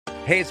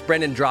Hey, it's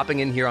Brendan dropping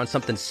in here on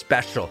something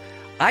special.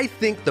 I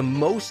think the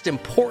most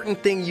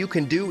important thing you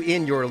can do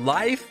in your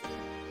life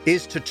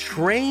is to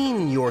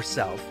train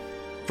yourself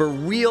for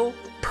real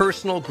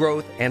personal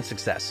growth and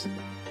success.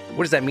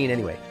 What does that mean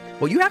anyway?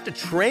 Well, you have to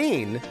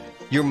train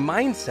your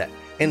mindset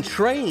and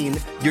train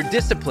your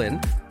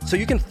discipline so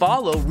you can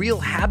follow real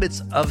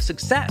habits of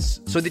success,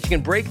 so that you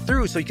can break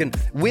through, so you can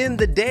win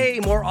the day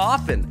more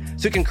often,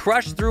 so you can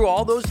crush through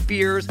all those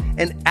fears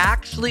and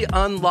actually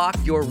unlock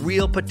your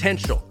real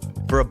potential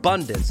for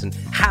abundance and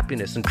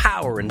happiness and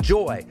power and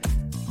joy.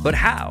 But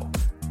how?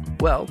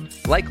 Well,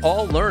 like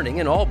all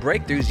learning and all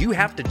breakthroughs, you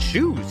have to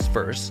choose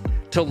first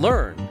to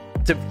learn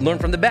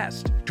from the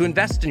best, to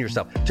invest in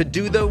yourself, to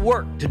do the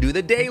work, to do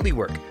the daily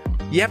work.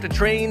 You have to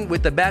train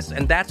with the best,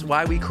 and that's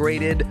why we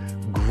created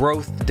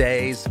Growth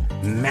Day's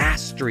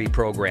Mastery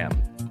Program.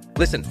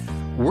 Listen,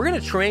 we're going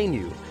to train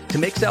you to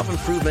make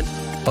self-improvement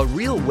a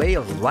real way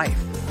of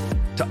life,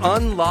 to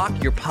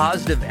unlock your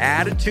positive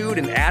attitude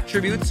and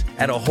attributes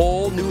at a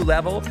whole new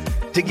level,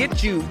 to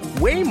get you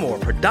way more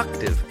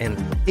productive and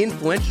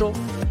influential,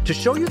 to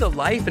show you the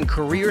life and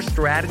career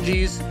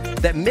strategies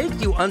that make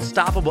you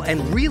unstoppable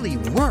and really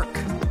work.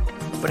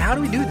 But how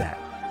do we do that?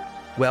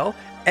 Well,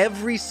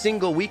 every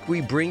single week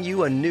we bring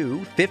you a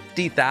new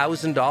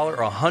 $50,000 or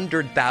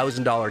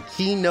 $100,000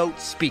 keynote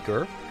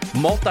speaker,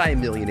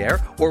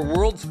 multimillionaire, or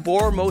world's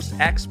foremost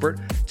expert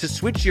to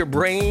switch your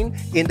brain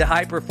into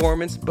high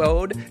performance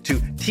mode,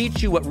 to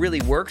teach you what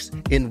really works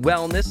in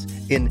wellness,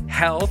 in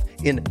health,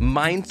 in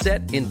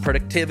mindset, in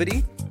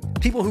productivity.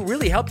 People who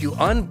really help you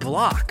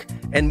unblock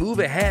and move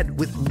ahead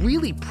with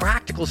really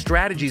practical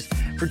strategies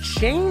for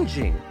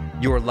changing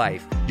your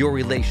life, your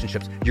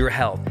relationships, your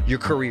health, your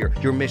career,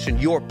 your mission,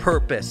 your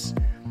purpose.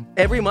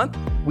 Every month,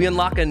 we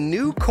unlock a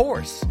new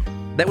course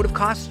that would have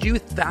cost you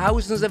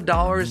thousands of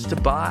dollars to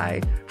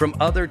buy from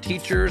other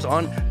teachers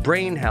on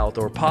brain health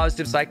or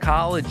positive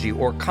psychology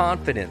or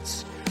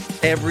confidence.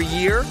 Every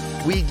year,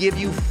 we give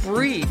you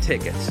free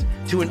tickets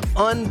to an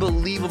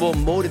unbelievable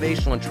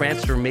motivational and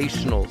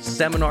transformational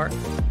seminar.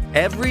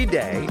 Every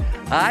day,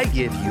 I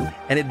give you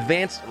an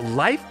advanced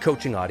life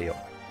coaching audio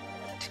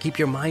to keep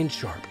your mind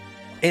sharp,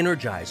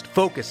 energized,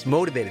 focused,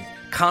 motivated,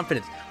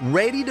 confident,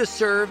 ready to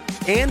serve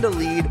and to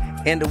lead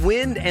and to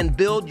win and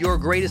build your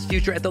greatest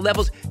future at the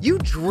levels you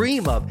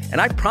dream of. And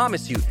I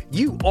promise you,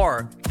 you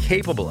are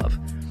capable of.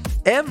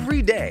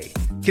 Every day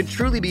can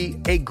truly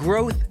be a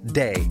growth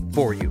day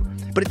for you.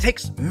 But it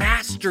takes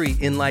mastery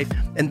in life,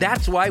 and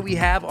that's why we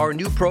have our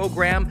new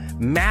program,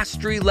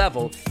 Mastery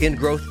Level in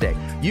Growth Day.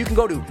 You can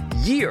go to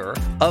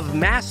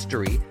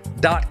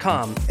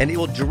yearofmastery.com, and it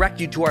will direct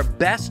you to our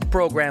best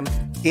program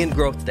in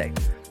Growth Day.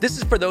 This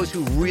is for those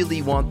who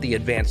really want the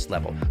advanced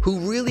level, who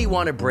really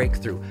want to break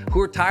through,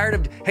 who are tired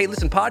of, hey,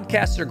 listen,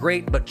 podcasts are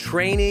great, but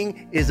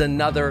training is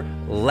another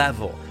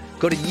level.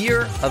 Go to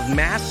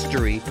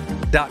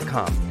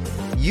yearofmastery.com.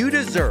 You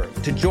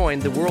deserve to join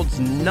the world's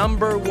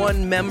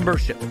 #1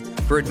 membership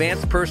for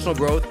advanced personal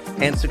growth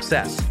and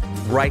success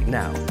right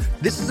now.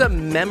 This is a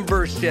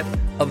membership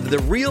of the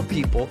real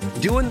people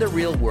doing the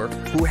real work,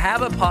 who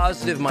have a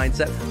positive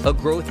mindset, a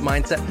growth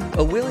mindset,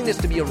 a willingness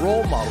to be a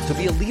role model, to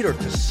be a leader,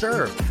 to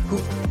serve, who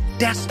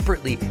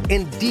desperately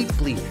and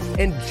deeply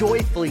and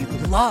joyfully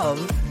love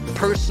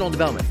personal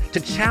development, to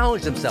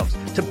challenge themselves,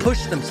 to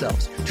push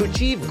themselves, to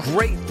achieve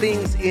great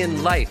things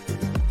in life.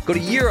 Go to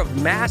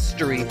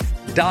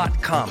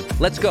yearofmastery.com.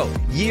 Let's go.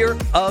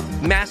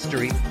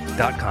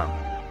 yearofmastery.com.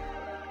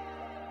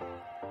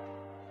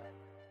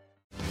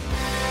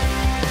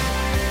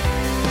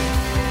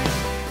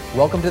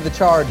 Welcome to The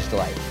Charged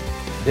Life.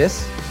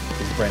 This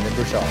is Brendon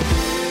Burchard.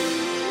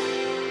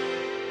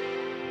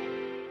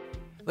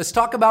 Let's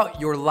talk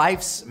about your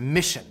life's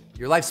mission,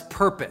 your life's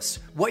purpose,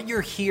 what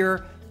you're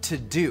here to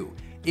do.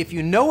 If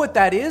you know what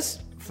that is,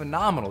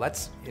 phenomenal.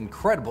 That's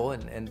incredible,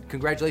 and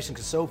congratulations,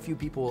 because so few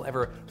people will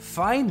ever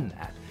find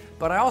that.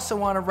 But I also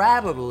want to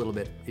rattle it a little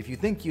bit if you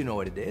think you know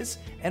what it is,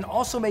 and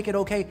also make it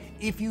okay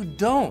if you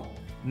don't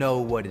know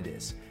what it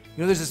is.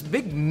 You know, there's this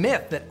big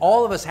myth that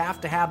all of us have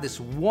to have this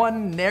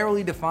one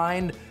narrowly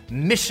defined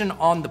mission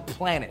on the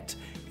planet,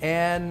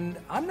 and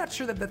I'm not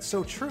sure that that's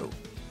so true.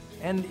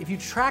 And if you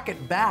track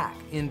it back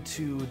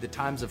into the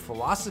times of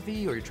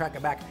philosophy, or you track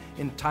it back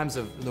in times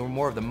of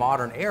more of the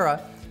modern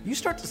era, you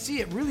start to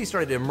see it really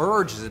started to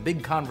emerge as a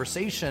big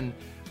conversation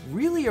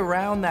really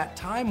around that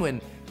time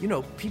when, you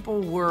know,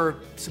 people were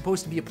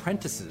supposed to be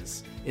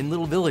apprentices in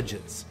little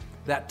villages.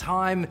 That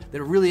time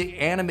that really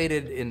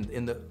animated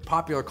in the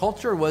popular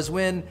culture was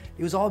when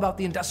it was all about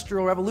the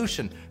Industrial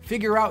Revolution.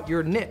 Figure out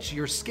your niche,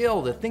 your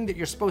skill, the thing that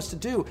you're supposed to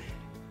do.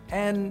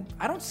 And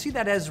I don't see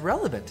that as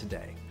relevant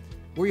today,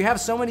 where you have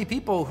so many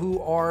people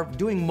who are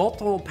doing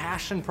multiple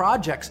passion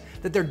projects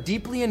that they're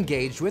deeply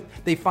engaged with,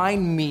 they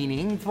find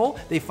meaningful,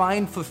 they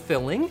find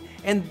fulfilling,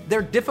 and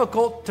they're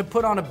difficult to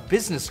put on a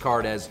business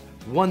card as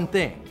one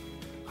thing.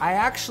 I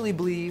actually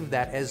believe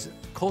that as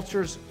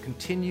cultures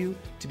continue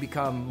to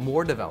become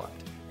more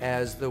developed,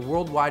 as the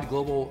worldwide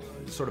global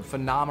sort of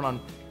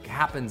phenomenon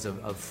happens of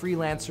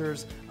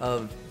freelancers,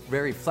 of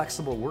very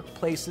flexible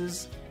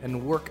workplaces,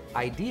 and work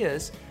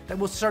ideas that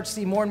we'll start to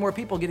see more and more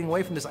people getting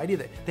away from this idea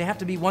that they have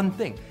to be one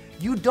thing.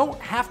 You don't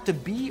have to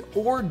be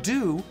or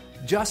do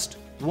just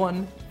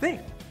one thing.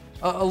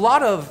 A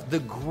lot of the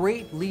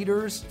great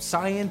leaders,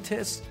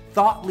 scientists,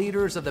 thought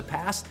leaders of the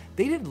past,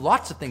 they did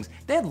lots of things.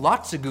 They had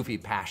lots of goofy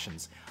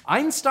passions.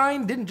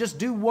 Einstein didn't just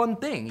do one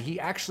thing. He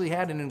actually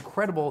had an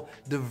incredible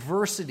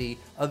diversity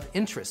of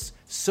interests.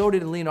 So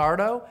did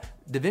Leonardo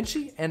da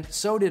Vinci, and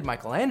so did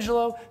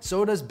Michelangelo,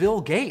 so does Bill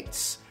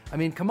Gates. I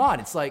mean, come on,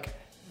 it's like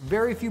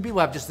very few people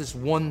have just this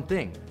one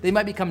thing. They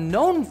might become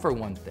known for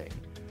one thing,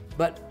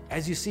 but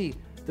as you see,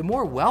 the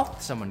more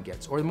wealth someone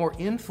gets or the more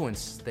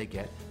influence they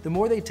get, the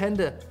more they tend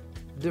to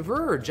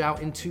diverge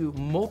out into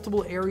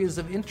multiple areas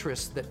of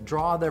interest that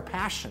draw their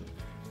passion.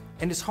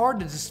 And it's hard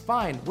to just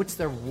find what's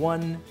their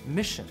one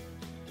mission.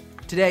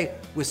 Today,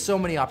 with so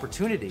many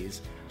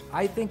opportunities,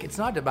 I think it's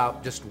not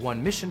about just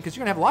one mission, because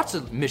you're gonna have lots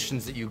of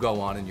missions that you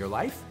go on in your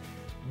life,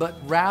 but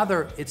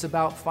rather it's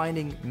about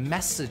finding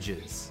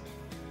messages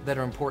that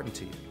are important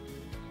to you.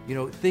 You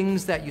know,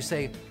 things that you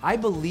say, I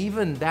believe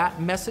in that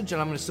message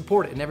and I'm gonna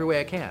support it in every way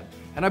I can.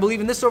 And I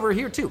believe in this over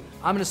here too.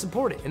 I'm gonna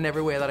support it in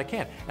every way that I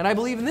can. And I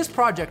believe in this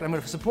project and I'm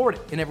gonna support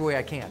it in every way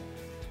I can.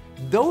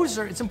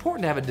 It's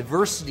important to have a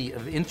diversity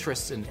of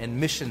interests and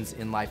missions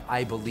in life,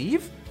 I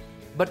believe.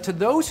 But to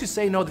those who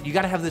say no, that you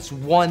gotta have this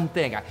one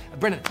thing.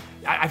 Brendan,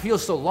 I feel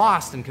so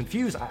lost and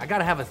confused. I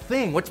gotta have a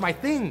thing. What's my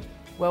thing?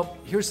 Well,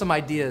 here's some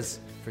ideas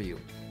for you.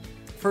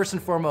 First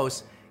and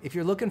foremost, if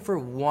you're looking for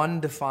one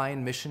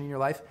defined mission in your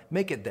life,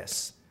 make it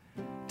this: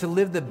 to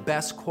live the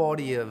best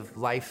quality of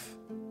life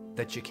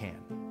that you can.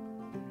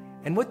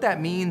 And what that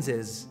means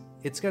is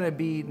it's gonna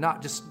be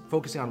not just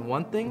focusing on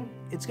one thing,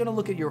 it's gonna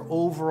look at your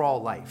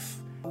overall life.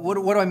 What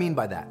do I mean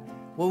by that?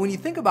 Well, when you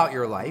think about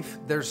your life,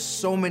 there's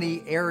so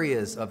many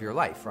areas of your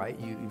life, right?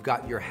 You've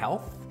got your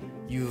health,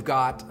 you've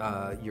got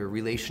your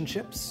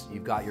relationships,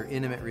 you've got your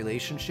intimate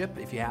relationship,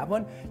 if you have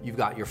one, you've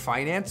got your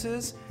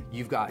finances,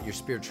 you've got your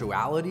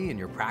spirituality and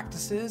your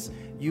practices,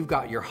 you've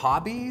got your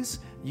hobbies,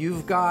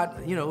 you've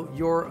got,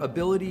 your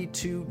ability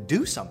to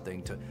do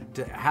something,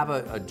 to have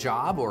a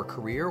job or a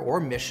career or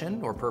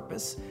mission or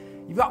purpose.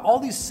 You've got all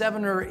these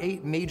 7 or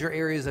 8 major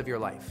areas of your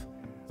life.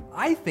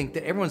 I think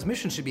that everyone's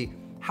mission should be,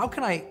 how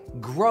can I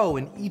grow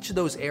in each of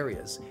those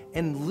areas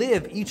and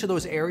live each of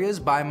those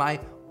areas by my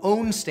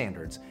own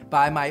standards,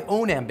 by my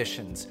own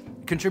ambitions,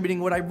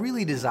 contributing what I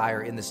really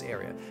desire in this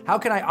area? How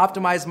can I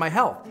optimize my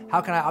health?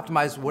 How can I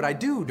optimize what I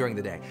do during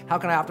the day? How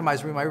can I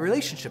optimize my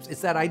relationships?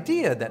 It's that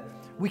idea that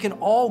we can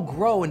all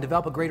grow and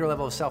develop a greater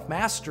level of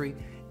self-mastery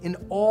in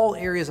all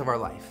areas of our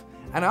life.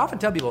 And I often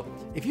tell people,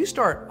 if you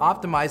start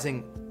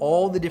optimizing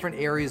all the different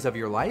areas of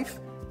your life,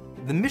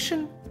 the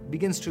mission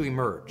begins to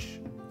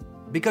emerge.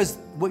 Because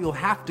what you'll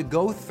have to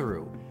go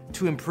through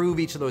to improve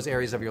each of those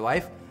areas of your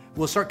life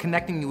will start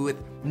connecting you with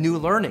new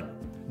learning,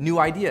 new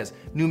ideas,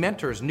 new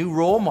mentors, new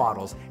role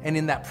models. And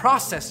in that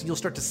process, you'll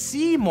start to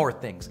see more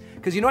things.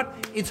 Because you know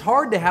what? It's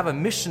hard to have a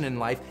mission in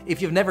life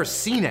if you've never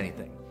seen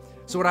anything.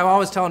 So what I'm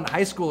always telling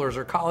high schoolers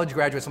or college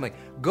graduates, I'm like,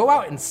 go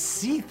out and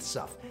see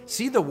stuff.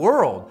 See the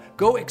world.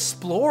 Go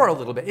explore a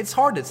little bit. It's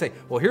hard to say,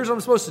 well, here's what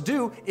I'm supposed to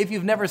do if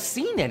you've never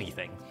seen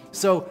anything.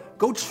 So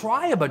go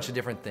try a bunch of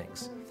different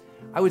things.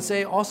 I would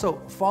say also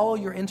follow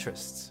your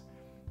interests.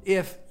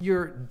 If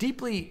you're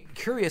deeply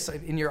curious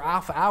in your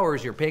off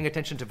hours, you're paying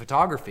attention to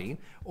photography,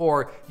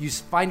 or you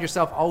find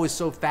yourself always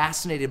so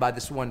fascinated by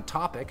this one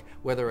topic,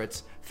 whether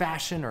it's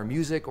fashion or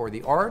music or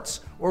the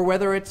arts, or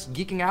whether it's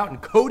geeking out and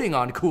coding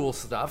on cool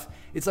stuff,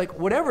 it's like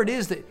whatever it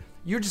is that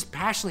you're just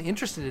passionately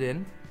interested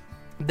in,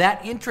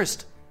 that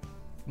interest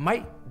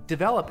might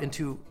develop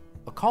into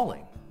a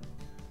calling.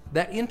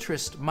 That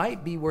interest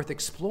might be worth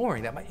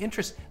exploring. That might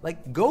interest,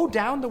 like, go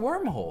down the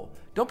wormhole.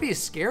 Don't be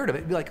scared of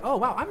it. Be like, oh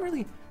wow,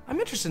 I'm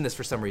interested in this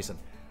for some reason.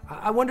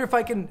 I wonder if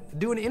I can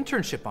do an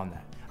internship on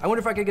that. I wonder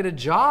if I could get a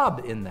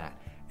job in that,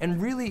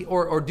 and really,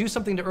 or do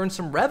something to earn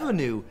some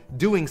revenue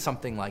doing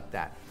something like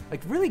that.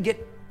 Like, really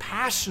get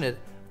passionate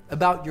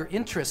about your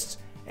interests,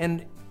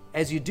 and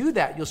as you do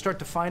that, you'll start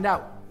to find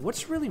out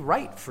what's really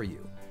right for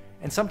you.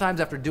 And sometimes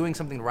after doing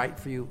something right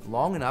for you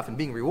long enough and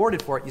being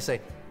rewarded for it, you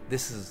say,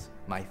 this is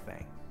my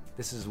thing.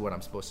 This is what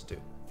I'm supposed to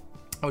do.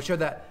 I would share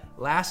that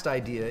last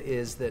idea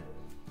is that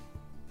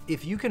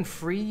if you can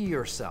free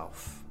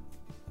yourself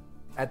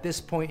at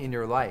this point in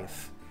your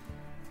life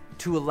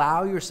to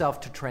allow yourself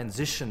to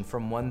transition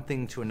from one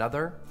thing to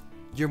another,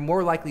 you're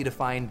more likely to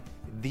find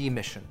the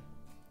mission.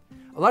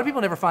 A lot of people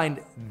never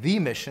find the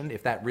mission,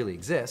 if that really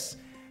exists,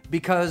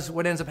 because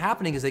what ends up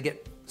happening is they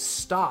get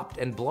stopped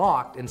and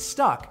blocked and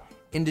stuck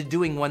into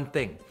doing one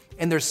thing,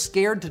 and they're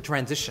scared to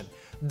transition.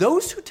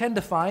 Those who tend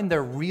to find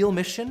their real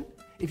mission,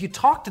 if you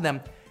talk to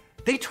them,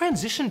 they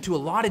transitioned to a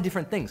lot of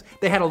different things.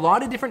 They had a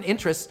lot of different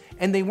interests,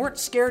 and they weren't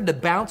scared to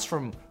bounce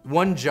from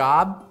one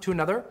job to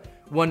another,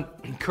 one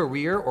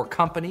career or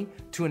company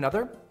to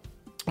another,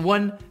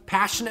 one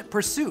passionate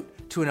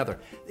pursuit to another.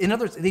 In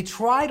other words, they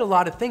tried a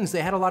lot of things.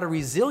 They had a lot of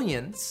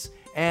resilience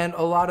and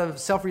a lot of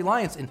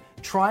self-reliance in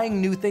trying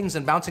new things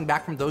and bouncing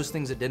back from those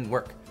things that didn't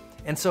work.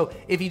 And so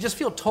if you just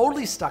feel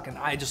totally stuck and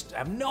I just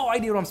have no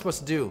idea what I'm supposed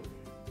to do,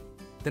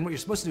 then what you're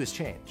supposed to do is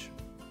change.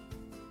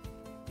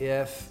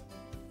 If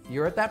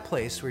you're at that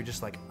place where you're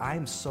just like,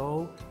 I'm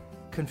so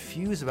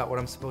confused about what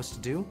I'm supposed to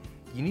do,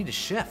 you need to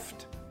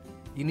shift.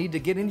 You need to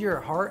get into your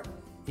heart,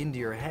 into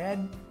your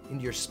head,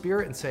 into your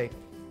spirit and say,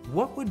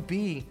 what would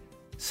be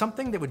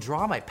something that would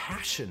draw my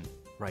passion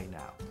right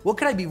now? What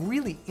could I be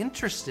really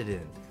interested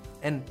in?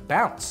 And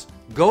bounce,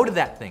 go to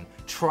that thing,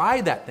 try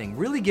that thing,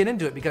 really get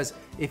into it, because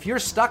if you're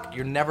stuck,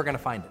 you're never gonna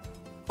find it.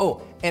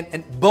 Oh,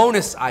 and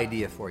bonus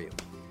idea for you.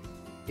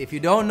 If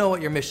you don't know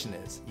what your mission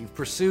is, you've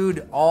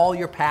pursued all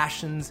your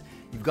passions,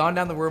 you've gone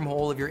down the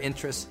wormhole of your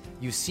interests,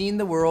 you've seen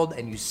the world,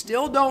 and you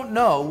still don't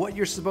know what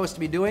you're supposed to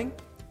be doing,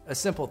 a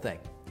simple thing.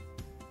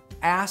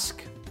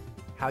 Ask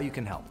how you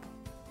can help.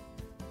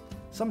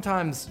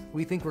 Sometimes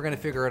we think we're gonna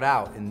figure it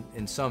out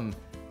in some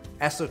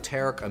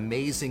esoteric,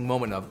 amazing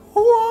moment of,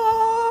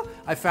 whoa,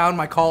 I found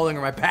my calling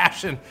or my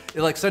passion.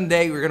 Like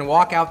someday we're gonna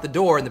walk out the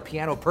door and the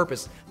piano of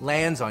purpose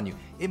lands on you.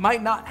 It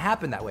might not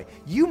happen that way.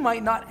 You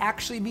might not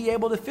actually be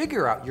able to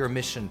figure out your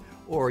mission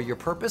or your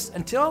purpose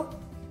until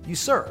you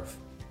serve,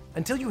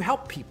 until you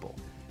help people.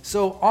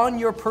 So on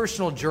your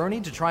personal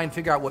journey to try and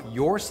figure out what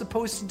you're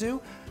supposed to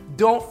do,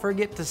 don't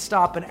forget to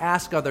stop and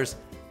ask others,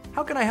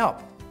 how can I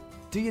help?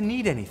 Do you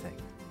need anything?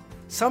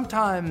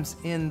 Sometimes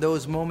in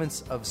those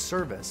moments of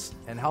service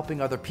and helping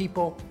other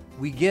people,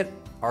 we get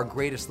our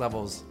greatest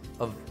levels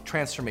of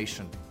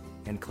transformation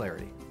and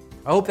clarity.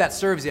 I hope that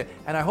serves you,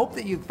 and I hope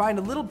that you find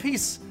a little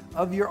piece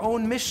of your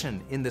own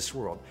mission in this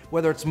world,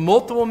 whether it's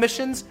multiple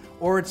missions,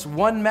 or it's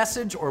one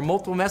message or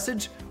multiple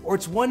message, or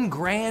it's one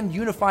grand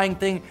unifying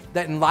thing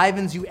that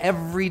enlivens you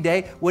every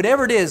day.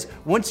 Whatever it is,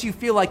 once you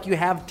feel like you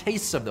have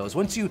tastes of those,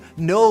 once you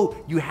know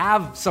you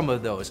have some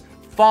of those,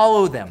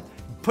 follow them.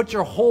 Put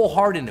your whole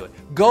heart into it.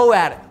 Go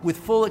at it with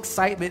full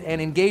excitement and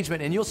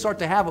engagement, and you'll start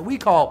to have what we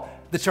call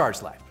the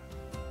charged life.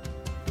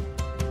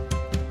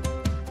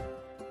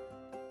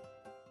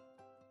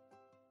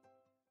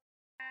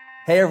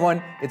 Hey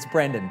everyone, it's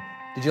Brendan.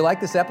 Did you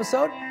like this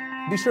episode?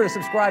 Be sure to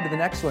subscribe to the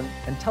next one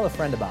and tell a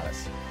friend about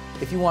us.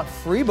 If you want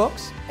free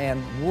books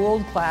and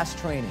world-class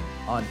training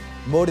on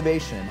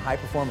motivation and high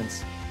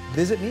performance,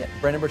 visit me at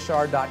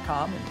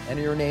brendanburchard.com and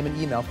enter your name and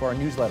email for our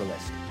newsletter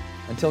list.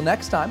 Until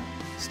next time,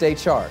 stay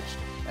charged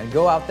and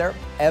go out there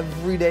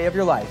every day of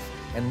your life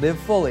and live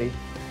fully,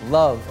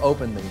 love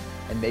openly,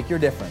 and make your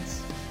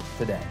difference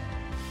today.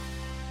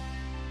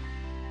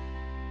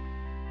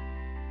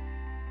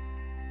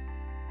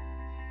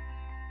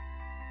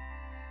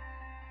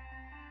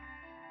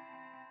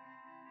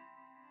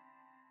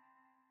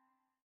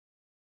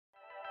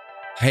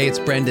 Hey, it's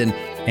Brendan,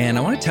 and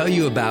I want to tell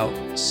you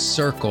about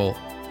Circle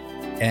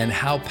and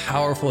how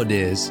powerful it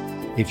is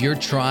if you're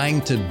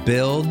trying to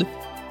build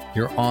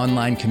your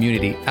online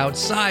community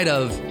outside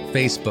of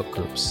Facebook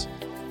groups.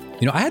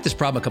 You know, I had this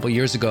problem a couple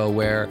years ago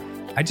where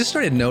I just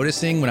started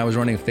noticing when I was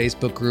running a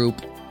Facebook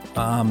group,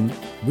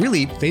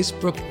 really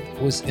Facebook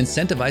was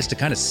incentivized to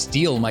kind of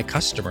steal my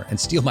customer and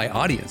steal my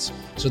audience.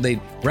 So they'd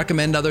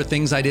recommend other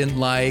things I didn't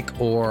like,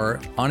 or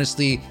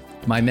honestly,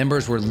 my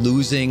members were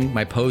losing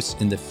my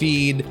posts in the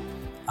feed.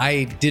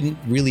 I didn't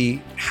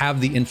really have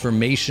the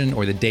information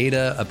or the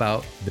data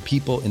about the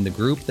people in the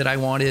group that I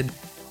wanted.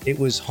 It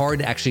was hard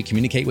to actually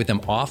communicate with them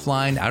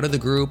offline, out of the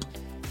group.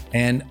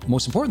 And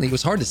most importantly, it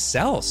was hard to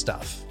sell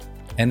stuff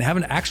and have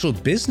an actual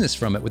business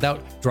from it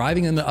without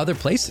driving them to other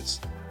places.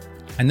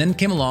 And then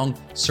came along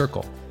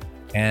Circle.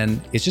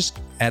 And it's just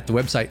at the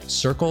website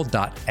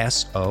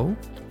circle.so.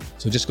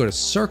 So just go to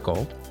circle.so.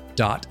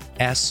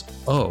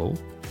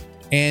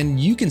 And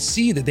you can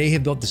see that they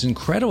have built this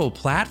incredible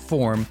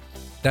platform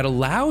that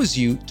allows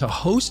you to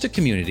host a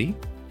community,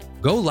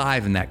 go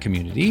live in that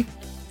community,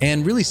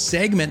 and really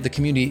segment the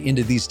community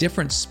into these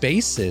different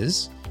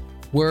spaces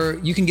where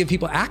you can give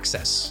people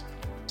access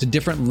to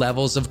different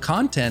levels of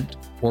content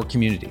or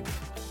community,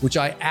 which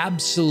I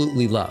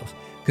absolutely love.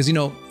 Because, you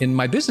know, in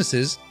my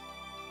businesses,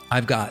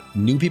 I've got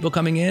new people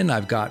coming in,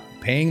 I've got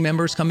paying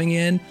members coming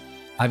in,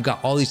 I've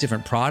got all these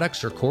different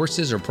products or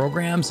courses or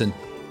programs, and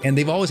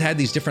they've always had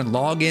these different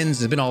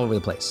logins. They've been all over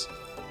the place.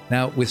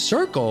 Now with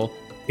Circle,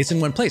 it's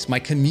in one place. My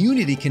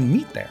community can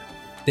meet there.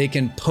 They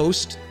can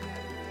post,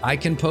 I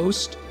can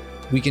post.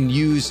 We can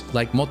use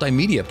like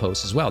multimedia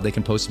posts as well. They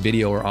can post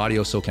video or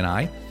audio, so can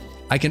I.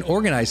 I can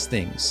organize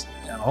things,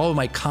 all of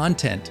my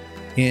content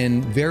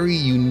in very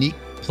unique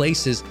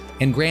places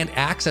and grant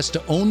access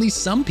to only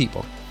some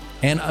people.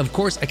 And of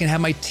course, I can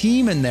have my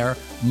team in there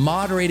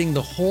moderating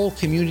the whole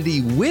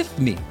community with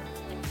me.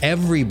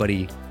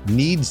 Everybody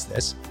needs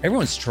this.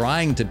 Everyone's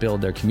trying to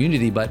build their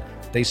community, but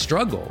they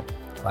struggle.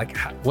 Like,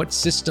 what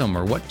system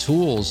or what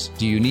tools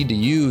do you need to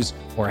use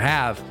or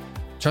have?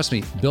 Trust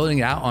me, building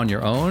it out on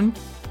your own,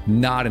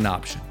 not an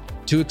option.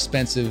 Too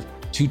expensive,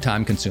 too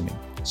time consuming.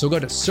 So go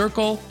to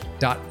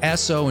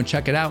circle.so and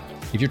check it out.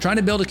 If you're trying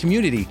to build a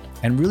community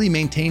and really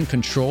maintain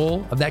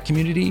control of that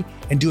community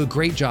and do a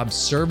great job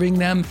serving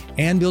them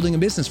and building a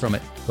business from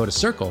it, go to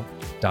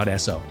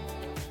circle.so.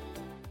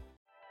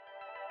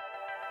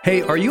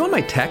 Hey, are you on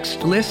my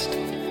text list?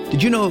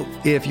 Did you know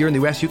if you're in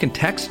the US, you can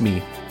text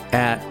me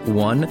at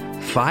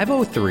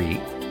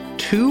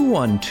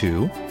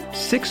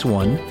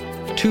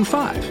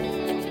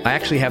 1-503-212-6125. I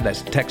actually have that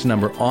text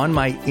number on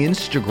my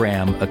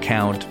Instagram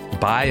account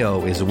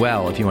bio as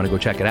well, if you want to go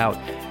check it out.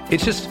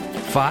 It's just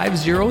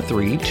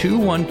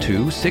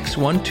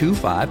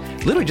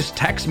 503-212-6125. Literally just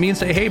text me and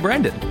say, hey,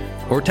 Brendan.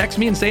 Or text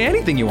me and say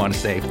anything you want to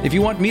say. If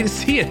you want me to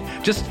see it,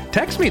 just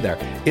text me there.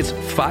 It's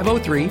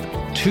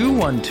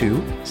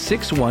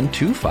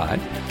 503-212-6125.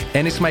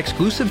 And it's my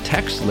exclusive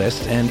text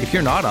list. And if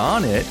you're not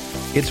on it,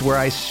 it's where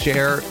I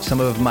share some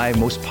of my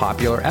most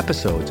popular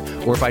episodes.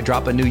 Or if I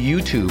drop a new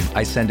YouTube,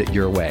 I send it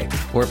your way.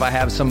 Or if I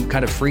have some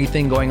kind of free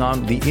thing going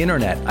on the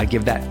internet, I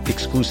give that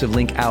exclusive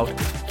link out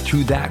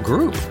to that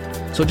group.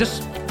 So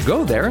just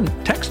go there and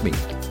text me,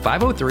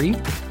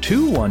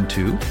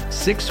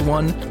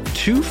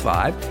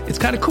 503-212-6125. It's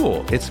kind of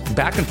cool. It's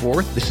back and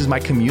forth. This is my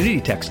community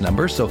text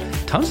number. So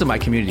tons of my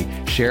community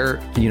share,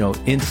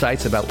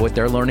 insights about what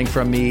they're learning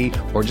from me,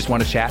 or just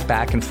want to chat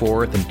back and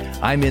forth. And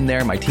I'm in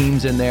there, my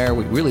team's in there.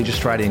 We really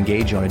just try to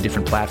engage you on a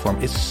different platform.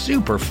 It's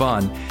super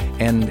fun.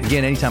 And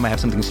again, anytime I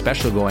have something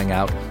special going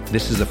out,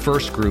 this is the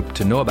first group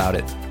to know about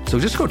it. So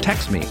just go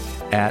text me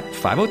at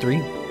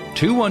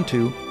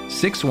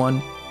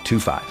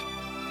 503-212-6125.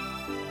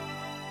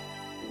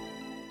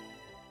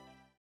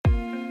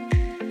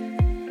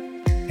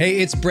 Hey,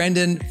 it's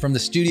Brendan from the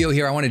studio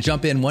here. I want to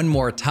jump in one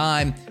more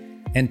time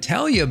and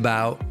tell you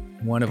about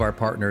one of our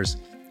partners,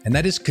 and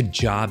that is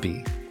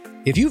Kajabi.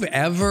 If you've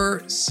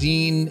ever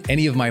seen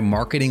any of my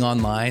marketing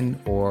online,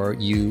 or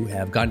you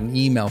have gotten an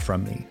email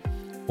from me,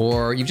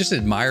 or you've just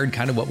admired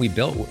kind of what we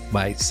built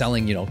by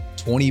selling,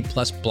 20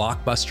 plus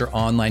blockbuster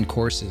online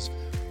courses,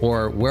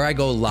 or where I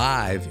go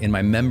live in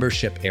my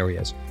membership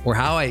areas, or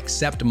how I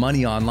accept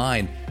money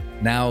online,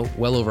 now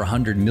well over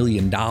 $100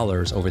 million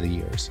over the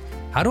years.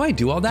 How do I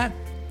do all that?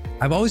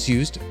 I've always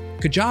used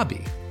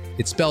Kajabi.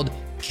 It's spelled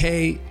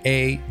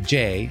K-A-J-A-B-I.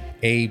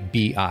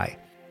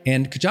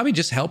 And Kajabi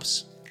just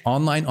helps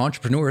online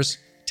entrepreneurs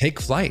take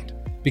flight,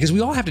 because we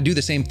all have to do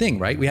the same thing,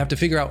 right? We have to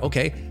figure out,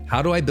 okay,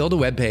 how do I build a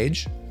web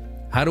page?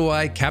 How do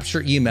I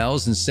capture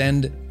emails and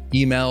send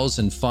emails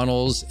and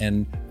funnels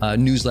and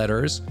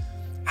newsletters?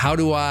 How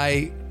do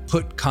I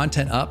put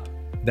content up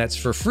that's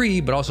for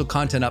free, but also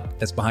content up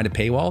that's behind a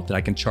paywall that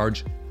I can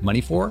charge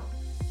money for?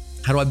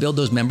 How do I build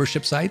those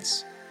membership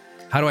sites?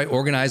 How do I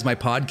organize my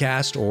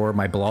podcast or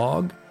my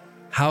blog?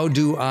 How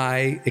do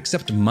I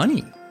accept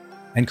money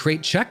and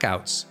create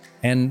checkouts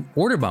and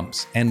order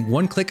bumps and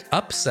one-click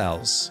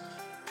upsells?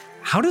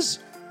 How does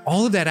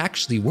all of that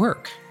actually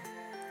work?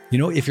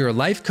 If you're a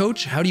life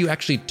coach, how do you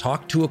actually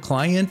talk to a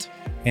client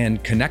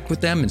and connect with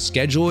them and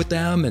schedule with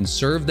them and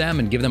serve them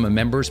and give them a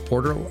members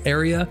portal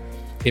area?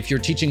 If you're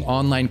teaching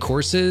online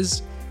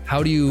courses,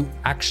 how do you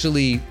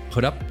actually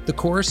put up the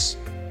course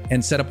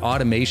and set up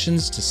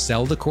automations to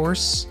sell the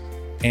course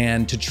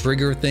and to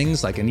trigger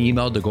things like an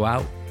email to go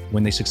out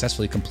when they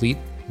successfully complete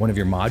one of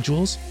your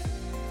modules?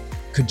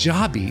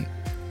 Kajabi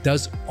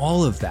does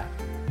all of that.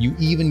 You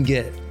even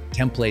get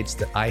templates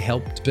that I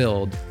helped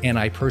build and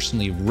I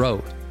personally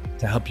wrote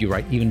to help you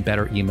write even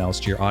better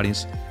emails to your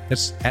audience.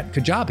 That's at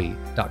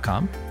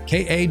kajabi.com,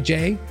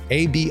 Kajabi.com.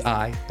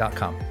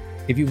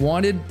 If you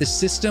wanted the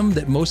system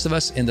that most of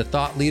us in the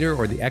thought leader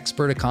or the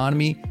expert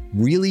economy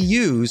really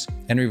use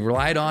and we've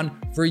relied on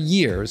for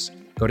years,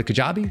 go to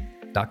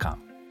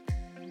kajabi.com.